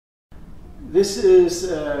This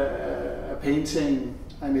is a painting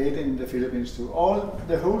I made in the Philippines too.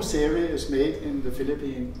 The whole series is made in the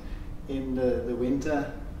Philippines in the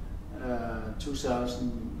winter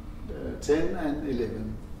 2010 and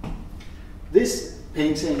 11. This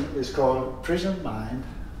painting is called Prison Mind,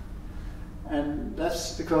 and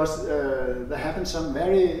that's because there happened some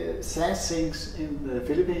very sad things in the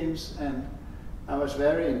Philippines, and I was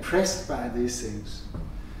very impressed by these things.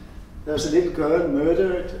 There was a little girl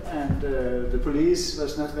murdered, and the police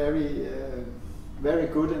was not very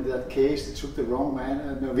good in that case. They took the wrong man,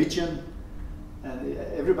 a Norwegian, and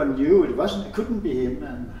everybody knew it couldn't be him.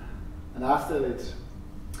 And after it,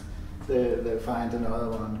 they find another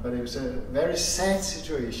one. But it was a very sad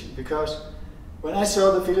situation, because when I saw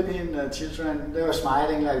the Philippine children, they were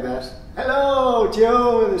smiling like that. Hello,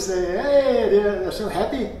 Joe! They say, hey, they're so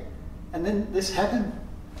happy. And then this happened.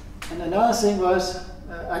 And another thing was,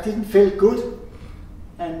 I didn't feel good.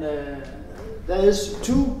 And there is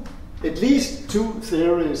at least two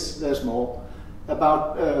theories, there's more,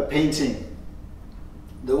 about painting.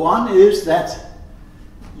 The one is that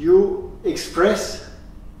you express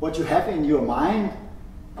what you have in your mind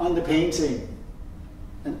on the painting.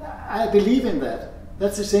 And I believe in that.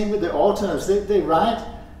 That's the same with the authors. They write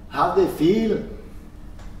how they feel.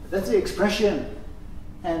 That's the expression.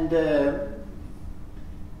 And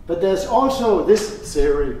but there's also this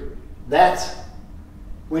theory that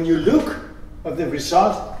when you look at the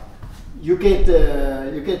result, you get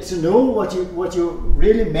to know what you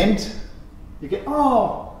really meant. You get,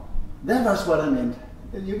 oh, that was what I meant.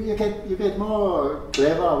 You get more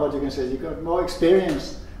clever, what you can say. You got more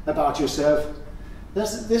experience about yourself.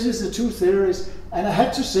 This is the two theories, and I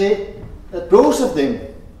have to say that both of them,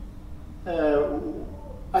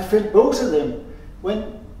 I felt both of them.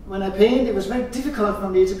 When I paint, it was very difficult for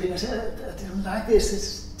me to paint. I said, I don't like this.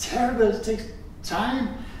 It's terrible. It takes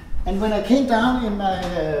time. And when I came down in my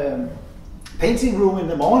painting room in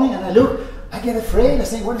the morning and I look, I get afraid. I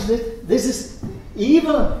think, what is this? This is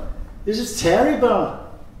evil. This is terrible.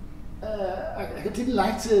 I didn't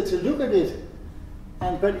like to look at it.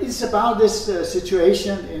 But it's about this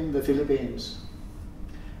situation in the Philippines.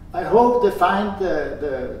 I hope they find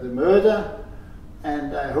the murder,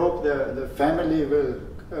 and I hope the family will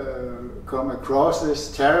come across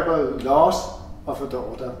this terrible loss of a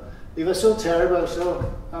daughter. It was so terrible, so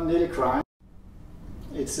I'm nearly crying.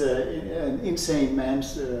 It's an insane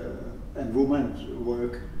man's and woman's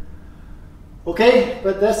work. Okay,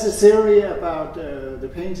 but that's the theory about the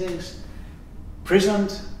paintings.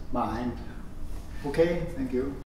 Prisoned mind. Okay, thank you.